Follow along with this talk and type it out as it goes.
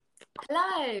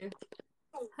Hello.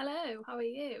 Hello, how are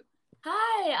you?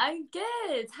 Hi, I'm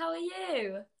good. How are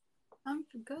you? I'm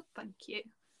good, thank you.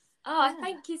 Oh, Yeah.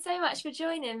 thank you so much for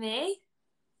joining me.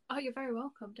 Oh, you're very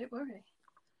welcome, don't worry.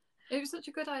 It was such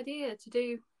a good idea to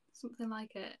do something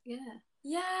like it. Yeah.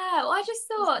 Yeah, well, I just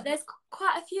thought there's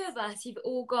quite a few of us who've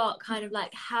all got kind of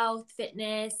like health,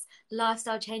 fitness,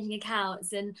 lifestyle changing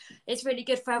accounts, and it's really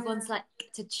good for everyone Yeah.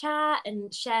 to chat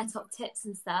and share top tips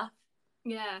and stuff.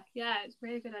 Yeah, it's a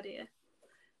really good idea.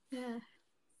 Yeah.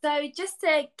 So, just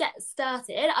to get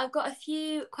started, I've got a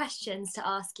few questions to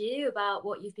ask you about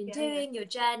what you've been Yeah. doing, your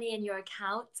journey, and your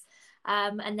account.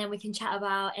 And then we can chat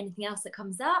about anything else that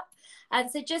comes up. And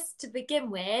so, just to begin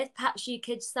with, perhaps you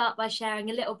could start by sharing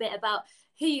a little bit about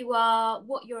who you are,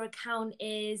 what your account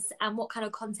is, and what kind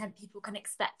of content people can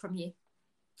expect from you.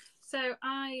 So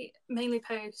I mainly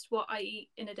post what I eat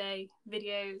in a day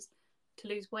videos to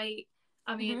lose weight.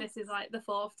 I mean, Hmm. this is like the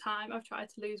fourth time I've tried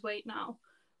to lose weight now.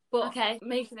 But Okay.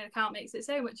 making an account makes it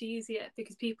so much easier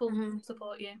because people Hmm.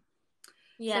 support you. So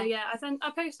Yeah. yeah,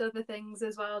 I post other things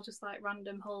as well, just like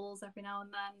random hauls every now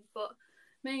and then. But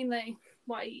mainly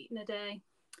what I eat in a day.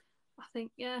 I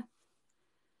think I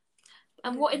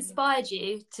And don't what really. inspired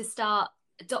you to start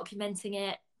documenting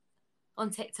it on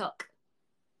TikTok?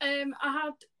 I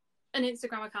had an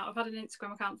Instagram account. I've had an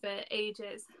Instagram account for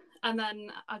ages, and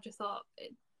then I just thought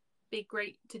it'd be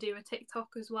great to do a TikTok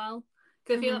as well.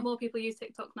 Because I feel like Hmm. more people use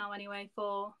TikTok now anyway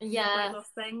for weight Yeah. loss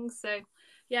things. So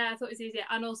yeah, I thought it was easier.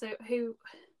 And also, who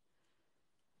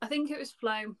I think it was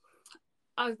Flo.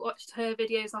 I watched her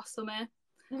videos last summer.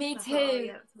 Me I thought, oh too.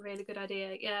 yeah, it's a really good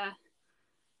idea. Yeah.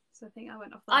 So I think I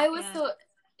went off I that. always Yeah. thought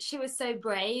she was so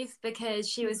brave because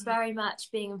she was Mm-hmm. very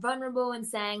much being vulnerable and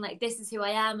saying like this is who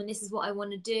I am and this is what I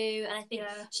want to do, and I think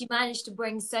Yeah. she managed to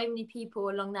bring so many people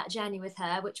along that journey with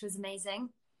her, which was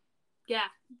amazing. Yeah.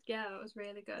 Yeah. That was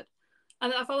really good.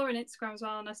 And I follow her on Instagram as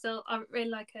well, and I really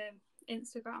like her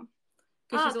Instagram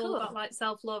because Ah, she's all cool. about like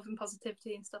self love and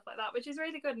positivity and stuff like that, which is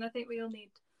really good. And I think we all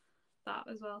need that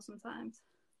as well sometimes.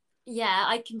 Yeah,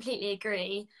 I completely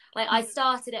agree. Like Mm.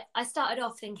 I started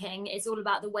off thinking it's all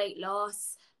about the weight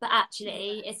loss, but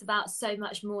actually Yeah. it's about so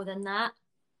much more than that.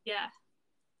 Yeah.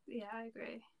 Yeah. I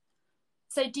agree.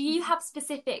 So do you Mm-hmm. have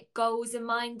specific goals in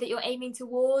mind that you're aiming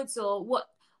towards, or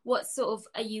what sort of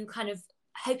are you kind of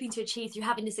hoping to achieve through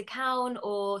having this account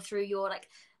or through your like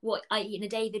what I eat in a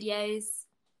day videos?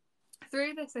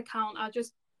 Through this account, I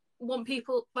just want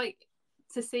people like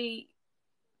to see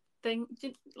things,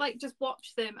 like just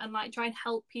watch them and like try and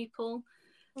help people,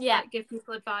 Yeah. like give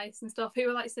people advice and stuff who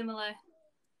are like similar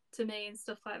to me and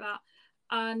stuff like that.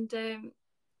 And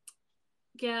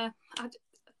yeah, I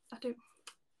don't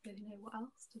really know what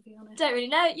else, to be honest. Don't really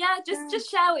know. Yeah, Yeah, just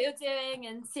share what you're doing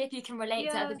and see if you can relate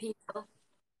to other yeah, people.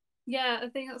 yeah. I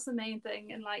think that's the main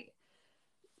thing, and like,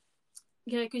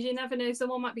 yeah, because you never know.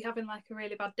 Someone might be having like a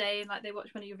really bad day, and like they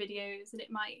watch one of your videos, and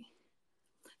it might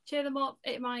cheer them up.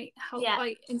 It might help, Yeah.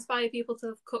 like, inspire people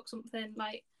to cook something.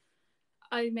 Like,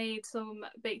 I made some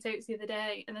baked oats the other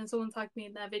day, and then someone tagged me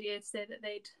in their video to say that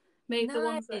they'd made the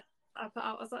ones Nice. that I put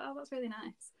out. I was like, oh, that's really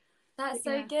nice. But That's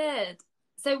so yeah, good.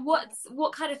 So yeah.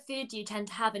 what kind of food do you tend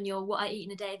to have in your what I eat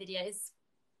in a day videos?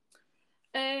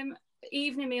 Um,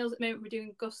 Evening meals at the moment we're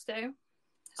doing gusto,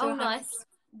 so Oh, I have nice.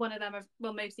 one of them.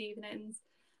 Well, most evenings,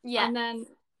 Yeah. and then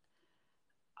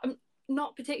I'm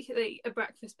not particularly a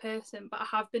breakfast person, but I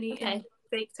have been eating Okay.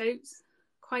 baked oats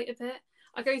quite a bit.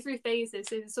 I go through phases.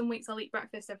 So some weeks I'll eat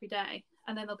breakfast every day,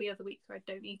 and then there'll be other weeks where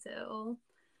I don't eat it at all.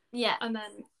 Yeah. And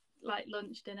then like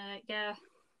lunch, dinner, yeah.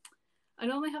 I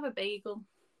normally have a bagel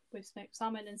with smoked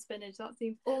salmon and spinach. I have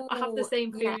the Oh,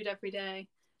 same yeah. food every day.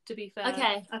 To be fair,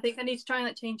 Okay. I think I need to try and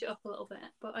like change it up a little bit,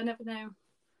 but I never know.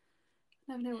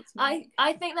 Never know what to I make.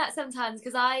 I think that sometimes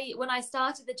because I when I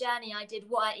started the journey I did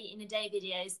what I eat in a day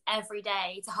videos every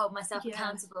day to hold myself Yeah,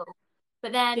 accountable.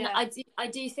 But then yeah, I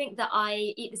do think that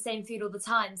I eat the same food all the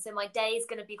time, so my day is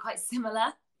going to be quite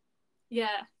similar.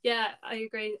 yeah. I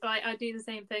agree. Like I do the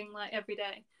same thing like every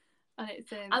day, and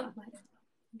it's Um, I'm like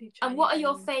I do try and new what are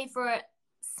your things. favorite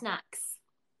snacks?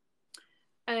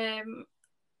 Um,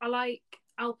 I like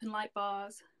Alpenlight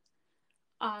bars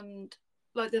and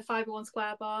like the Fiber One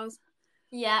Square bars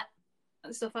Yeah,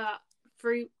 and stuff like that.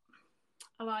 Fruit.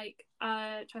 I like.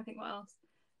 Trying to think what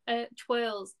else.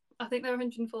 Twirls. I think they're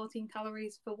 114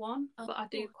 calories for one, but I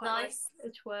do oh, quite like nice. a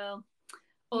twirl.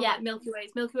 Or Yeah, like Milky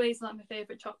Ways. Milky Ways is like my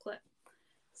favourite chocolate.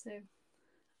 So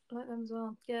I like them as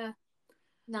well. Yeah.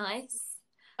 nice.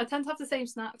 I tend to have the same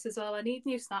snacks as well. I need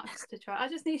new snacks to try. I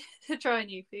just need to try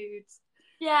new foods.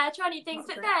 Yeah, try new things,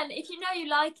 That's but it. then if you know you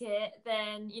like it,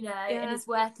 then you know, and Yeah. it's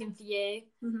working for you.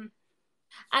 Mm-hmm.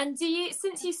 And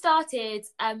since you started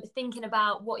thinking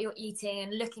about what you're eating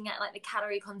and looking at like the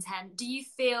calorie content, do you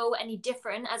feel any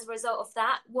different as a result of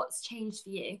that? What's changed for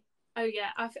you? Oh yeah,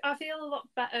 I feel a lot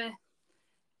better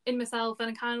in myself, and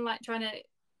I'm kind of like trying to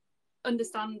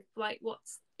understand like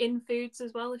what's in foods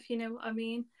as well, if you know what I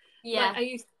mean. Like Yeah. I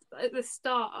used at the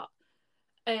start,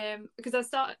 because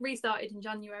restarted in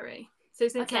January. So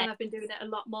since Okay. then I've been doing it a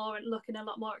lot more and looking a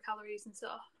lot more at calories and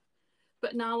stuff.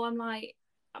 But now I'm like,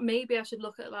 maybe I should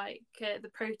look at like the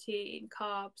protein,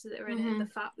 carbs that are in it, and the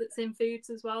fat that's in foods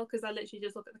as well. Because I literally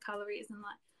just look at the calories and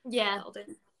like, Yeah. that'll do.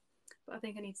 But I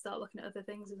think I need to start looking at other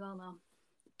things as well now.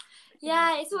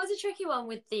 Yeah, it's always a tricky one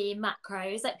with the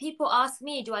macros. Like people ask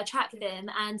me, do I track them?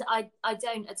 And I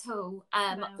don't at all.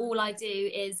 No. All I do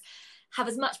is have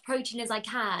as much protein as I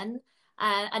can,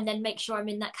 and then make sure I'm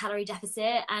in that calorie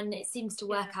deficit, and it seems to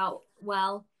work Yeah. out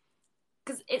well.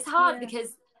 Because it's hard Yeah.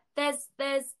 because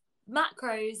there's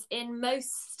macros in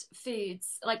most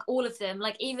foods, like all of them.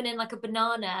 Like even in like a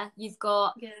banana, you've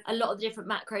got Yeah. a lot of different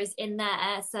macros in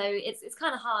there. So it's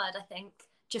kind of hard, I think,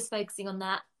 just focusing on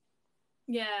that.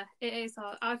 Yeah, it is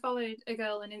hard. I followed a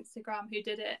girl on Instagram who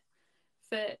did it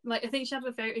for like, I think she had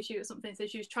a photo shoot or something, so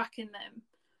she was tracking them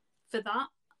for that,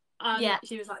 and Yeah.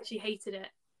 she was like, she hated it.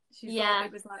 She thought Yeah.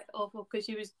 it was like awful because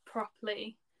she was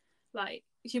properly like,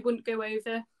 she wouldn't go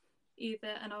over either,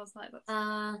 and I was like, that's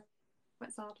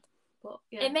quite sad. But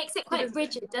yeah, It makes it it quite doesn't.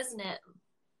 rigid, doesn't it?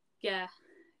 Yeah,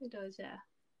 it does. Yeah,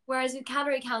 Whereas with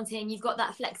calorie counting, you've got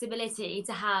that flexibility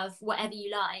to have whatever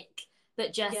you like,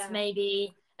 but just yeah,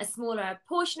 maybe a smaller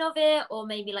portion of it, or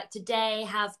maybe like today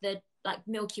have the like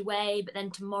Milky Way, but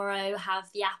then tomorrow have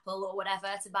the apple or whatever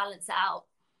to balance it out.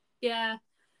 yeah,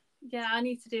 yeah. I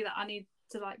need to do that. I need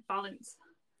to like balance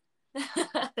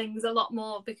things a lot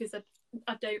more because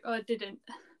I didn't.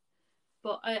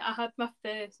 But I had my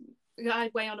first.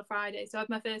 I weigh on a Friday, so I had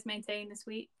my first maintain this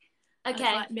week, and it's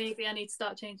Okay. like maybe I need to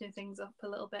start changing things up a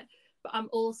little bit. But I'm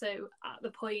also at the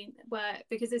point where,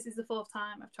 because this is the fourth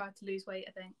time I've tried to lose weight,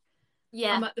 I think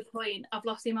Yeah. I'm at the point I've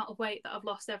lost the amount of weight that I've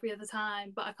lost every other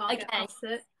time, but I can't get Okay. past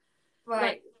it. Right.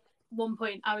 Like one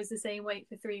point, I was the same weight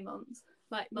for 3 months,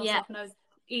 like Yeah. non-stop, and I was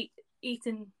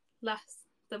eating less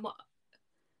than what.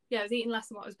 Yeah, I was eating less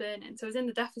than what I was burning, so I was in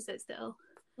the deficit still,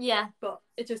 Yeah. but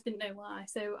it just didn't know why.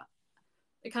 So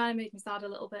it kind of made me sad a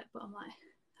little bit, but I'm like,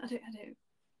 I don't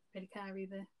really care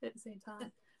either at the same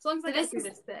time. As long as I So get this through is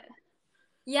this bit.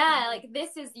 yeah, like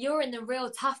this is you're in the real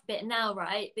tough bit now,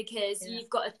 right? Because Yeah.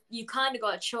 you kind of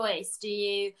got a choice. Do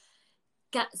you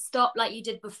get stop like you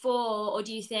did before, or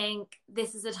do you think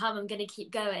this is the time I'm going to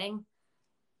keep going?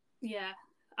 Yeah.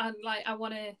 And like, I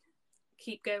want to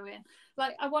keep going.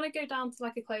 Like, I want to go down to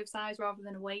like a clove size rather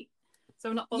than a weight. So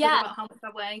I'm not bothered Yeah, about how much I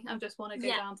weigh. I just want to go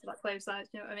yeah, down to that clove size.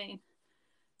 You know what I mean?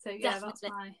 So yeah, that's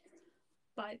definitely.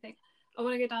 my thing. I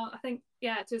want to go down. I think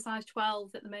to a size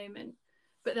 12 at the moment.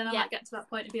 But then I Yeah, might get to that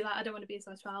point and be like, I don't want to be a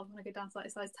size 12. I want to go down to like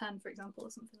a size 10, for example, or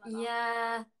something like that.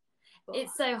 yeah. But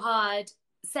It's so hard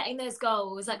setting those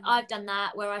goals. Like I've done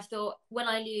that where I've thought when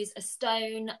I lose a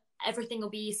stone, everything will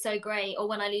be so great, or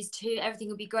when I lose two, everything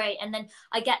will be great, and then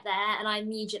I get there and I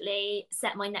immediately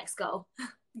set my next goal.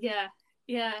 yeah,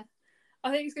 yeah. I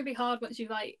think it's gonna be hard once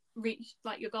you've like reached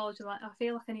like your goals. You're like, I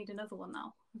feel like I need another one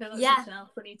now. I feel like Yeah, something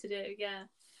else I need to do. Yeah,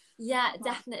 yeah, like,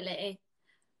 definitely.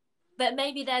 But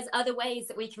maybe there's other ways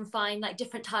that we can find like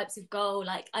different types of goal,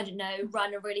 like I don't know,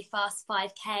 run a really fast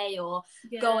 5K or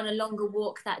go yeah, on a longer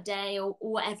walk that day, or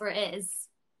whatever it is.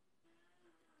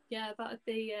 yeah. That'd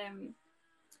be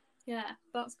yeah,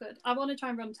 that's good. I want to try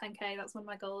and run 10K. That's one of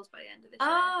my goals by the end of this year.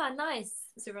 Ah, nice.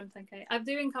 Is to run 10K. I'm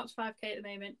doing couch 5K at the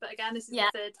moment, but again, this is Yeah.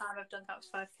 the third time I've done couch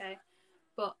 5K.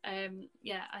 But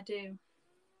yeah, I do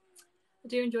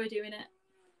enjoy doing it.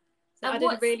 So I And did a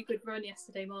what's really good run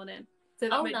yesterday morning, so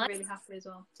that oh made me nice. really happy as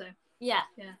well. So Yeah.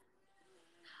 yeah,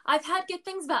 I've heard good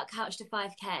things about Couch to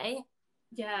 5K.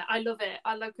 yeah, I love it.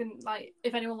 I love, like,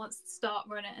 if anyone wants to start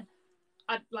running,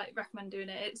 I'd like recommend doing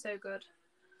it. It's so good.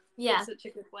 Yeah. It's such a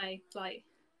good way, like,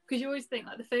 because you always think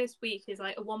like the first week is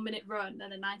like a 1 minute run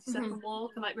and a 90-second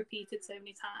walk, and like repeated so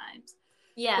many times.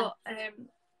 Yeah. But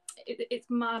it's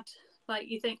mad. Like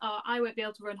you think, oh, I won't be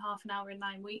able to run half an hour in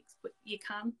 9 weeks, but you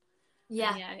can.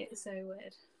 Yeah. And yeah, it's so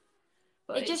weird.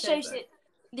 But It it's just so shows good. you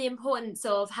the importance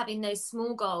of having those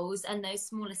small goals and those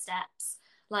smaller steps.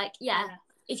 Like, yeah,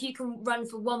 if you can run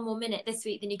for 1 more minute this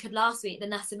week than you could last week, then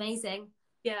that's amazing.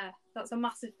 Yeah, that's a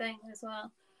massive thing as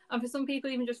well. And for some people,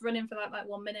 even just running for like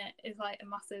 1 minute is like a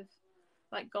massive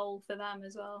like goal for them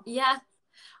as well. Yeah.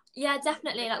 Yeah,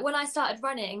 definitely. Like when I started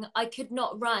running, I could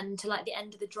not run to like the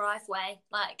end of the driveway.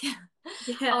 Like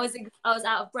I Yeah, was I was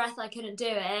out of breath, I couldn't do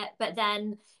it. But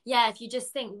then yeah, if you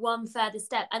just think one further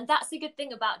step, and that's the good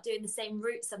thing about doing the same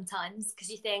route sometimes, because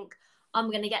you think I'm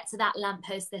going to get to that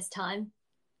lamppost this time.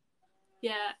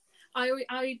 yeah.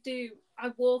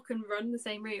 I walk and run the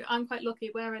same route. I'm quite lucky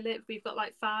where I live. We've got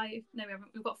like five. No, we haven't.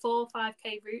 We've got 4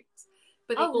 5K routes,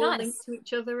 but they Oh, all link nice. to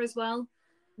each other as well.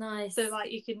 So Nice.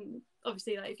 like you can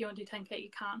obviously like if you want to do 10K, you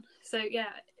can. So yeah,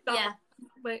 that Yeah.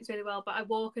 works really well. But I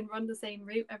walk and run the same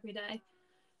route every day.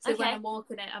 So when Okay. I'm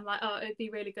walking it, I'm like, oh, it'd be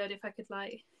really good if I could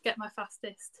like get my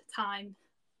fastest time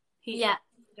here. Yeah.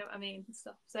 You know what I mean? And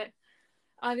stuff. So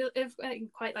I live in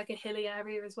quite like a hilly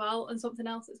area as well. And something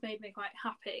else that's made me quite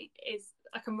happy is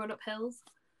I can run up hills,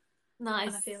 and I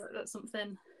Nice. feel like that's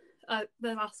something.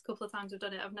 The last couple of times I've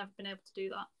done it, I've never been able to do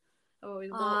that. I've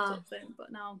always walked Ah, up them,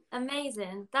 but now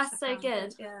amazing. I That's so can.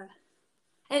 good.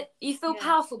 Yeah, You feel yeah,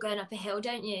 powerful going up a hill,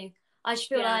 don't you? I just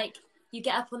feel yeah, like you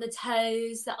get up on the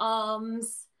toes, the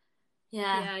arms.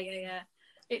 Yeah. yeah.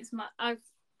 It's my I've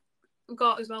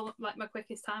got as well like my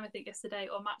quickest time I think yesterday,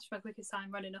 or matched my quickest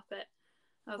time running up it.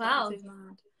 I was like, this Wow. is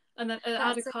mad. And then I had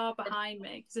a That's so car good. behind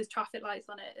me because there's traffic lights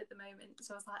on it at the moment.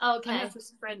 So I was like, I'm gonna have Okay. to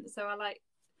sprint. So I like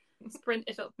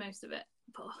sprinted up most of it.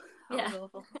 But that Yeah. was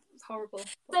awful. It's horrible.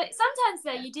 But So sometimes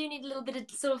though you do need a little bit of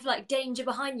sort of like danger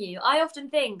behind you. I often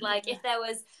think like yeah, if there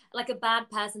was like a bad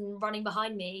person running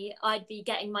behind me, I'd be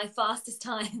getting my fastest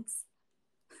times.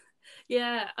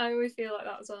 yeah, I always feel like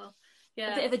that as well. A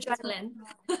Yeah, bit of it's adrenaline.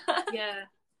 yeah,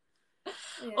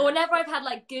 Or yeah, whenever I've had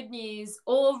like good news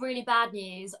or really bad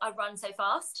news, I run so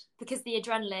fast because the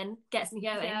adrenaline gets me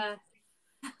going. yeah,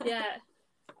 yeah.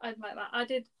 I'd like that. I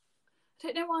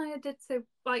don't know why I did so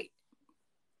like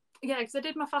yeah, because I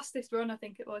did my fastest run. I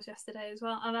think it was yesterday as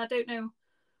well, and I don't know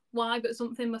why, but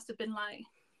something must have been like,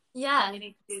 oh, Yeah. you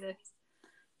need to do this.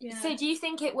 Yeah, So do you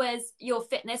think it was your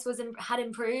fitness had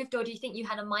improved, or do you think you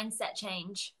had a mindset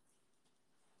change?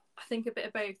 I think a bit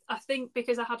of both. I think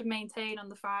because I had to maintain on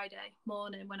the Friday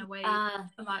morning when I weighed, Uh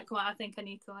I'm like, well, I think I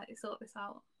need to like sort this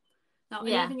out. Now, and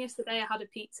yeah. even yesterday, I had a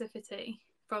pizza for tea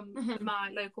from Mhm. my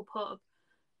local pub,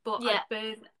 but I'd Yeah.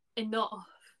 burned enough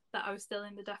that I was still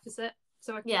in the deficit,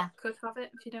 so I Yeah. could have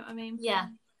it, if you know what I mean. Yeah.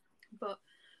 But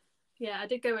yeah, I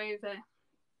did go over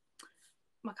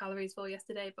my calories for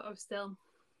yesterday, but I was still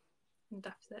in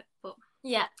deficit. But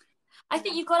Yeah. I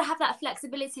think yeah, you've got to have that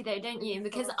flexibility though, don't yeah, you? of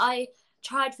Because course. I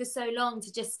tried for so long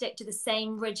to just stick to the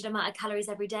same rigid amount of calories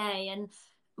every day, and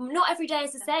not every day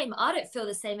is the Yeah. same. I don't feel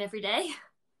the same every day.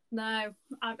 No,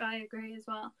 I agree as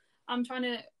well. I'm trying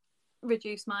to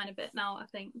reduce mine a bit now. I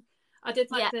think I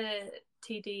did like Yeah. the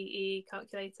TDE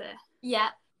calculator, Yeah.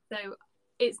 so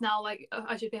it's now like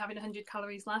I should be having 100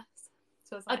 calories less.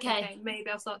 So it's like, Okay. okay, maybe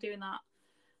I'll start doing that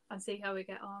and see how we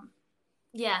get on.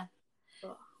 Yeah.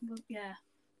 But yeah,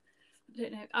 I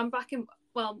don't know. I'm back in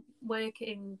well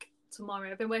working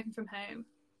tomorrow. I've been working from home,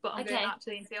 but I'm going Okay.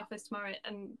 actually into the office tomorrow,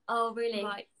 and Oh, I'm really?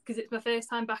 like, because it's my first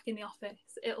time back in the office.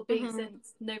 It'll be Hmm.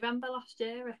 since November last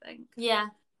year, I think, Yeah.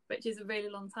 which is a really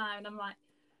long time. And I'm like,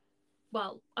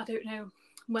 well, I don't know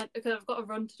when, because I've got a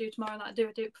run to do tomorrow. That I do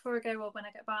it before I go or when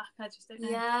I get back. I just don't know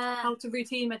Yeah. how to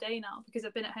routine my day now because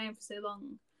I've been at home for so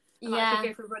long. And like, I could Yeah.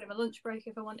 go for a run in my lunch break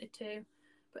if I wanted to,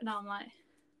 but now I'm like,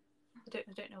 I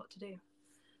don't know what to do. Like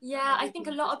Yeah, my I think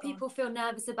a routine's lot just of gone. people feel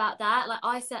nervous about that. Like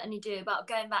I certainly do about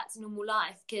going back to normal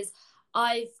life because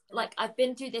I've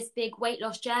been through this big weight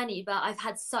loss journey, but I've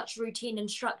had such routine and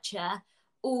structure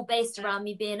all based Yeah, around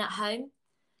me being at home.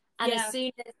 And as yeah,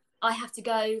 soon as I have to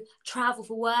go travel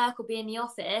for work or be in the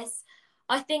office,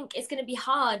 I think it's going to be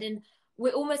hard and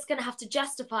we're almost going to have to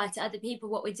justify to other people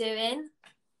what we're doing.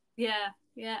 yeah,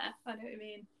 yeah. I know what you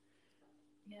mean.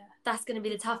 Yeah, That's going to be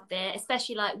the it's tough hard. bit,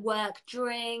 especially like work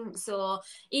drinks, or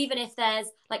even if there's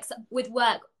like with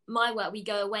work, my work, we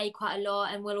go away quite a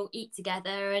lot and we'll all eat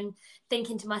together and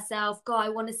thinking to myself, God, I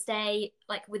want to stay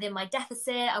like within my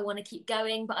deficit. I want to keep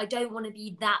going, but I don't want to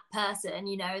be that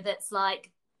person, that's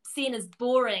like seen as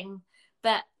boring.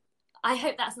 But I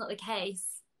hope that's not the case.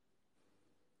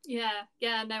 Yeah,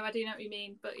 yeah. No, I do know what you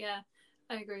mean, but yeah,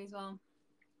 I agree as well.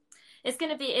 It's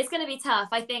gonna be tough.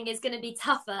 I think it's gonna be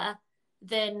tougher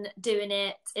than doing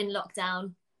it in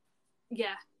lockdown.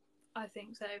 Yeah, I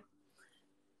think so.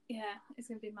 Yeah, it's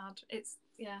gonna be mad. It's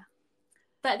yeah,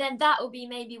 But then that will be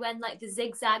maybe when like the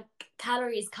zigzag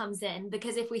calories comes in,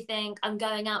 because if we think I'm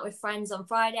going out with friends on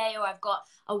Friday or I've got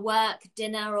a work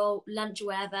dinner or lunch or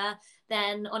whatever,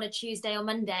 then on a Tuesday or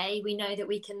Monday we know that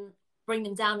we can bring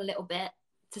them down a little bit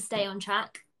to stay on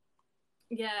track.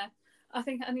 yeah. I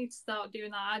think I need to start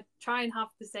doing that. I try and have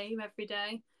the same every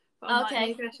day, but I'm like,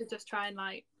 Okay. maybe I should just try and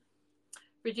like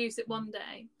reduce it one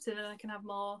day so then I can have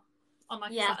more on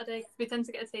like a Yeah. Saturday. We tend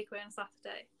to get a takeaway on a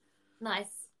Saturday.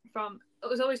 Nice. It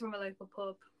was always from a local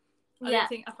pub. I Yeah. don't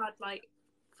think I've had like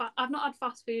I've not had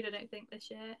fast food, I don't think, this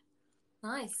year.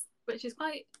 Nice. Which is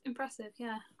quite impressive,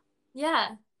 yeah.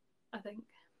 Yeah. I think.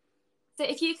 So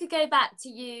if you could go back to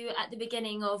you at the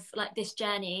beginning of like this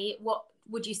journey, what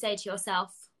would you say to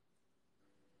yourself?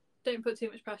 Don't put too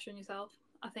much pressure on yourself,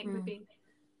 I think would be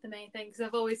the main thing. Because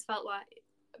I've always felt like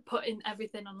putting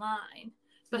everything online,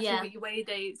 especially with your weigh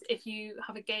days, if you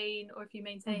have a gain or if you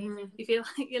maintain, you feel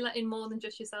like you're letting more than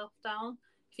just yourself down.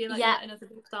 You feel like you're letting other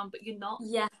people down, but you're not.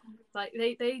 Yeah. Like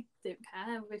they don't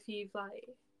care if you've like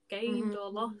gained or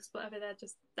lost, whatever. They're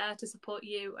just there to support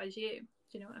you as you.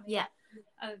 Do you know what I mean? Yeah.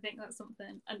 I think that's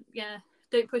something. And yeah,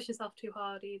 don't push yourself too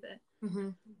hard either.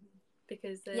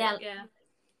 Because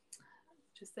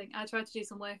just think, I tried to do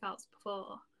some workouts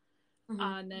before,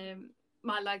 and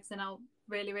my legs are now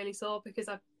really, really sore because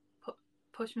I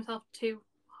pushed myself too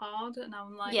hard, and now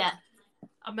I'm like,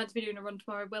 I'm meant to be doing a run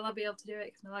tomorrow. Will I be able to do it?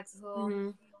 Because my legs are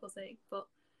sore. We'll see. But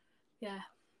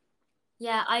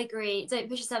yeah, I agree. Don't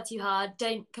push yourself too hard.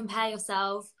 Don't compare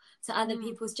yourself to other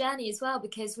people's journey as well,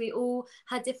 because we all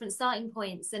had different starting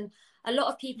points. And a lot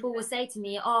of people will say to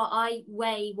me, "Oh, I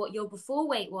weigh what your before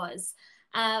weight was."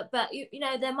 But you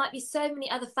know, there might be so many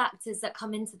other factors that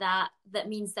come into that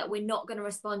means that we're not going to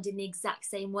respond in the exact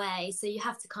same way. So you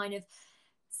have to kind of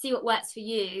see what works for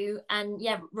you, and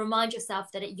remind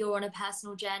yourself that you're on a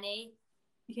personal journey.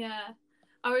 Yeah,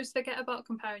 I always forget about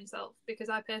comparing yourself because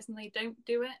I personally don't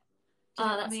do it. Do you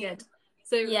know what I mean? Good.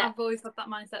 So I've always had that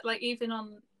mindset. Like even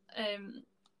on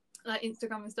like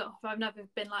Instagram and stuff, I've never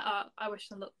been like, oh, I wish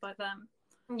I looked like them.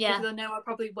 Because I know I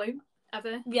probably won't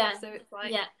ever. Yeah. So it's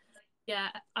like,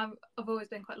 I've always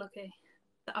been quite lucky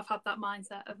that I've had that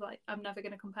mindset of like, I'm never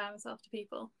going to compare myself to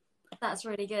people. That's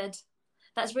really good.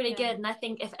 That's really good. And I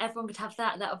think if everyone could have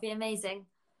that would be amazing.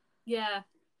 Yeah.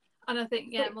 And I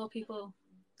think, more people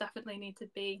definitely need to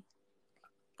be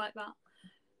like that.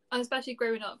 And especially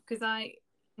growing up, because I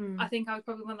think I was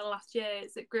probably one of the last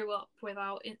years that grew up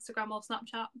without Instagram or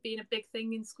Snapchat being a big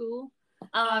thing in school.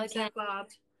 I'm so glad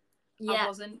I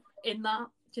wasn't in that.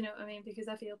 Do you know what I mean? Because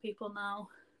I feel people now,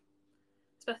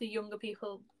 especially younger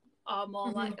people, are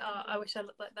more like, oh, I wish I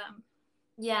looked like them.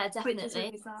 Yeah, definitely. Which is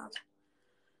really sad.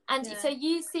 And so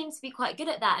you seem to be quite good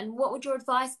at that. And what would your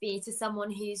advice be to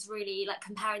someone who's really like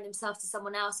comparing themselves to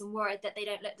someone else and worried that they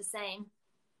don't look the same?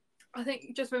 I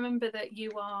think just remember that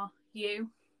you are you,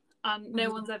 and no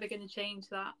one's ever going to change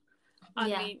that. I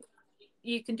mean,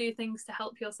 you can do things to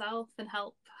help yourself and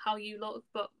help how you look,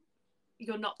 but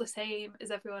you're not the same as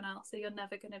everyone else, so you're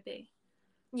never going to be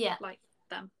like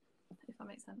them, if that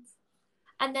makes sense.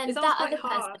 And then it sounds quite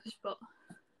harsh, but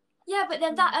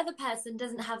then that other person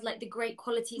doesn't have like the great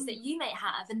qualities that you may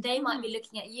have, and they might be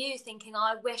looking at you thinking, oh,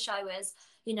 I wish I was,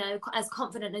 you know, as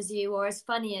confident as you or as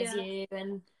funny as you.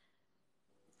 And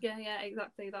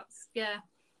exactly. That's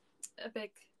a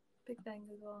big thing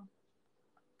as well.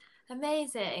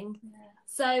 Amazing.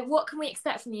 So what can we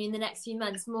expect from you in the next few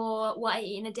months? More what I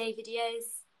eat in a day videos?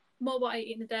 More what I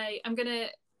eat in a day.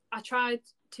 I tried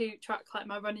to track like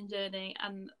my running journey,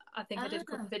 and I think I did a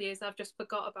couple of videos. I've just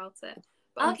forgot about it.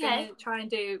 But I'm going to try and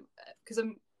do, because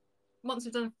once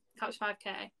I've done Couch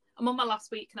 5k, I'm on my last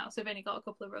week now, so I've only got a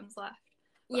couple of runs left.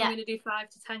 But I'm going to do 5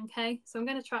 to 10k, so I'm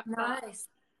going to track that.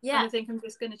 And I think I'm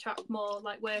just going to track more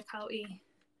like workout-y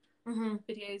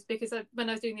videos, because when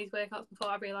I was doing these workouts before,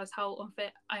 I realised how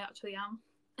unfit I actually am.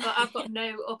 Like, I've got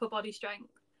no upper body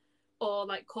strength or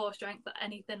like core strength or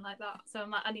anything like that. So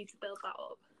I'm like, I need to build that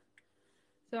up.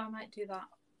 So I might do that.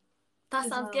 That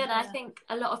sounds good. I think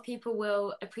a lot of people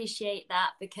will appreciate that,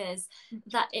 because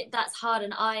that's hard,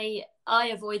 and I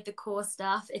avoid the core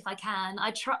stuff if I can.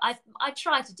 I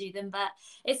try to do them, but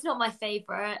it's not my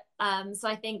favorite. So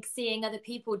I think seeing other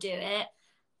people do it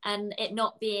and it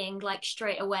not being like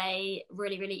straight away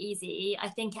really, really easy, I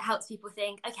think it helps people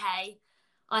think, okay,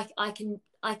 I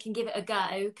can give it a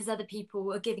go, because other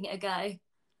people are giving it a go.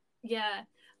 Yeah,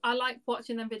 I like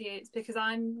watching them videos, because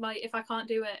I'm like, if I can't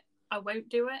do it, I won't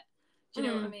do it. Do you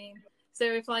know what I mean? So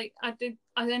if like I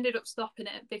ended up stopping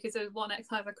it because there was one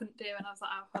exercise I couldn't do, and I was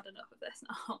like, I've had enough of this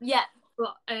now. Yeah.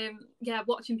 But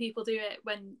watching people do it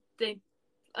when they've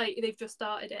just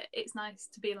started it, it's nice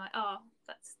to be like, oh,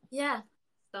 let's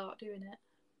start doing it.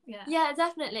 Yeah,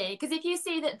 definitely. Because if you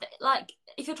see that, like,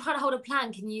 if you're trying to hold a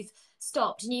plank and you've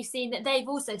stopped and you've seen that they've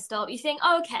also stopped, you think,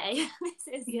 oh, okay,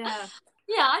 this is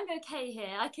I'm okay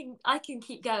here. I can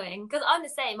keep going, because I'm the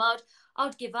same.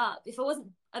 I'd give up if I wasn't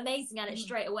amazing at it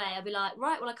straight away. I'd be like,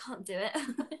 right, well, I can't do it.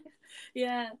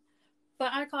 Yeah,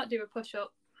 but I can't do a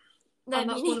push-up. No, And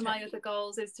me that's one of neither. my other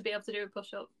goals, is to be able to do a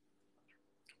push-up.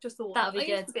 Just the one. That would I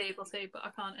be used good. to be able to, but I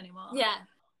can't anymore. Yeah.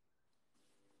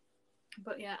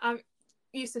 But yeah, I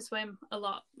used to swim a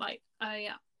lot. Like I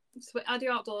do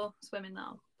outdoor swimming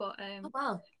now, but Oh,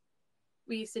 wow.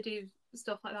 we used to do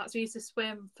stuff like that. So we used to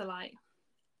swim for like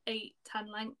 8-10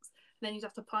 lengths, and then you'd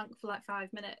have to plank for like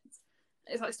 5 minutes.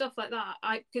 It's like stuff like that.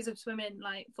 Because of swimming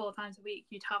like 4 times a week,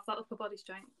 you'd have that upper body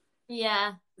strength.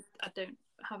 Yeah. I don't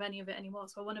have any of it anymore,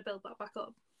 so I want to build that back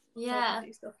up. So I Yeah. can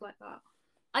do stuff like that.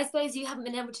 I suppose you haven't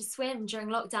been able to swim during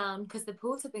lockdown because the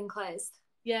pools have been closed.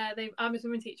 Yeah, I'm a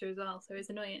swimming teacher as well, so it's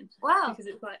annoying. Wow. Because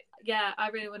it's like, yeah, I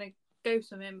really want to go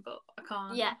swimming, but I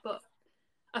can't. Yeah. But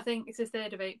I think it's the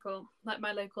 3rd of April, like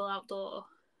my local outdoor,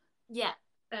 Yeah.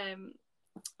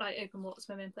 like open water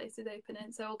swimming place is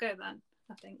opening, so I'll go then,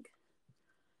 I think.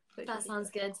 That sounds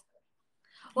good.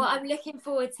 Well, Yeah. I'm looking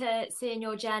forward to seeing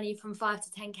your journey from 5 to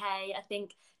 10K. I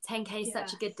think 10K is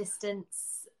such a good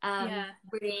distance.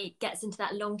 Really gets into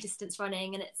that long distance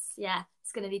running, and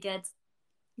it's going to be good.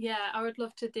 Yeah, I would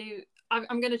love to do.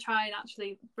 I'm going to try and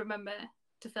actually remember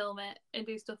to film it and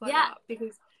do stuff like Yeah. that,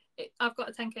 because I've got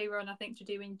a 10K run, I think, to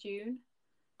do in June.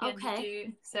 The end of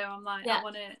June. So I'm like, Yeah.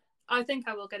 I think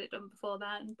I will get it done before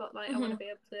then, but like I want to be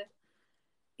able to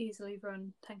easily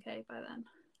run 10K by then.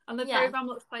 And the program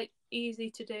looks quite easy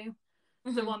to do.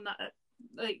 The one that,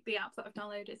 like the app that I've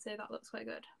downloaded, so that looks quite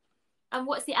good. And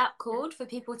what's the app called for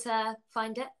people to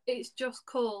find it? It's just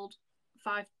called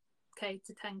 5K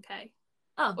to 10K.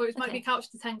 Oh, or it might be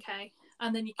couched to 10K,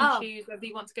 and then you can choose whether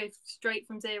you want to go straight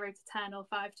from 0 to 10 or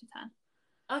 5 to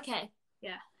 10. Okay.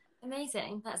 Yeah.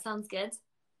 Amazing. That sounds good.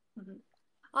 Mm-hmm.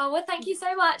 Oh, well, thank you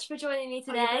so much for joining me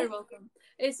today. You're very welcome.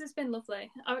 It's just been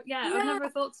lovely. I've never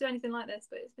thought to do anything like this,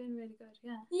 but it's been really good.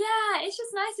 Yeah, it's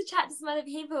just nice to chat to some other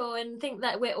people and think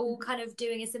that we're all kind of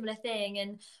doing a similar thing,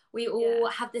 and we all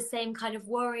have the same kind of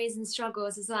worries and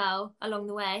struggles as well along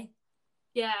the way.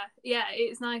 Yeah,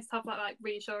 it's nice to have that like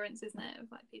reassurance, isn't it, of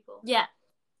like people. Yeah,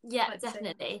 like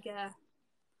definitely. Yeah.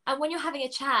 And when you're having a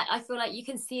chat, I feel like you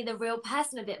can see the real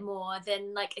person a bit more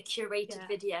than like a curated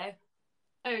video.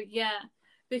 Oh yeah,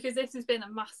 because this has been a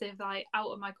massive like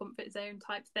out of my comfort zone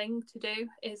type thing to do,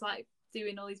 is like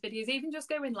doing all these videos. Even just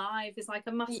going live is like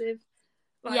a massive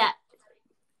like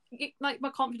my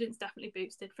confidence definitely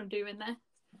boosted from doing this.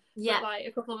 But like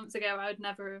a couple of months ago I would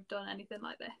never have done anything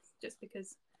like this, just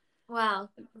because I'm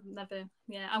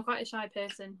quite a shy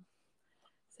person,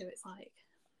 so it's like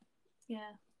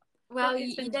well,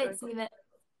 you don't seem it.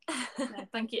 No,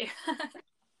 thank you.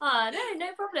 Oh,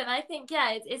 no problem. I think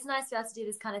it's nice to be able to do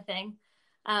this kind of thing,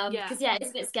 because it's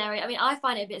a bit scary. I mean, I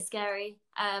find it a bit scary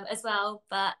as well,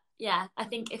 but I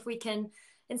think if we can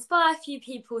inspire a few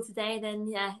people today,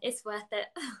 then it's worth it.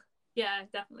 Yeah,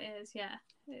 it definitely is. Yeah,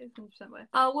 it is 100% worth it.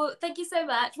 Oh, well, thank you so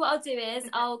much. What I'll do is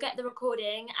I'll get the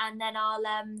recording, and then I'll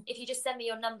if you just send me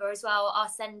your number as well, I'll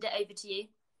send it over to you.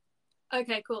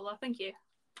 Okay, cool. Well, thank you.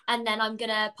 And then I'm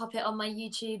gonna pop it on my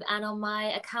YouTube and on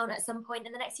my account at some point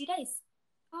in the next few days.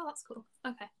 Oh, that's cool.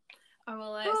 Okay, I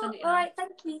will send it. All right,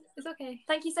 thank you. It's okay.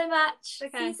 Thank you so much.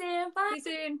 Okay. See you soon. Bye. See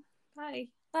you soon. Bye.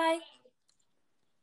 Bye.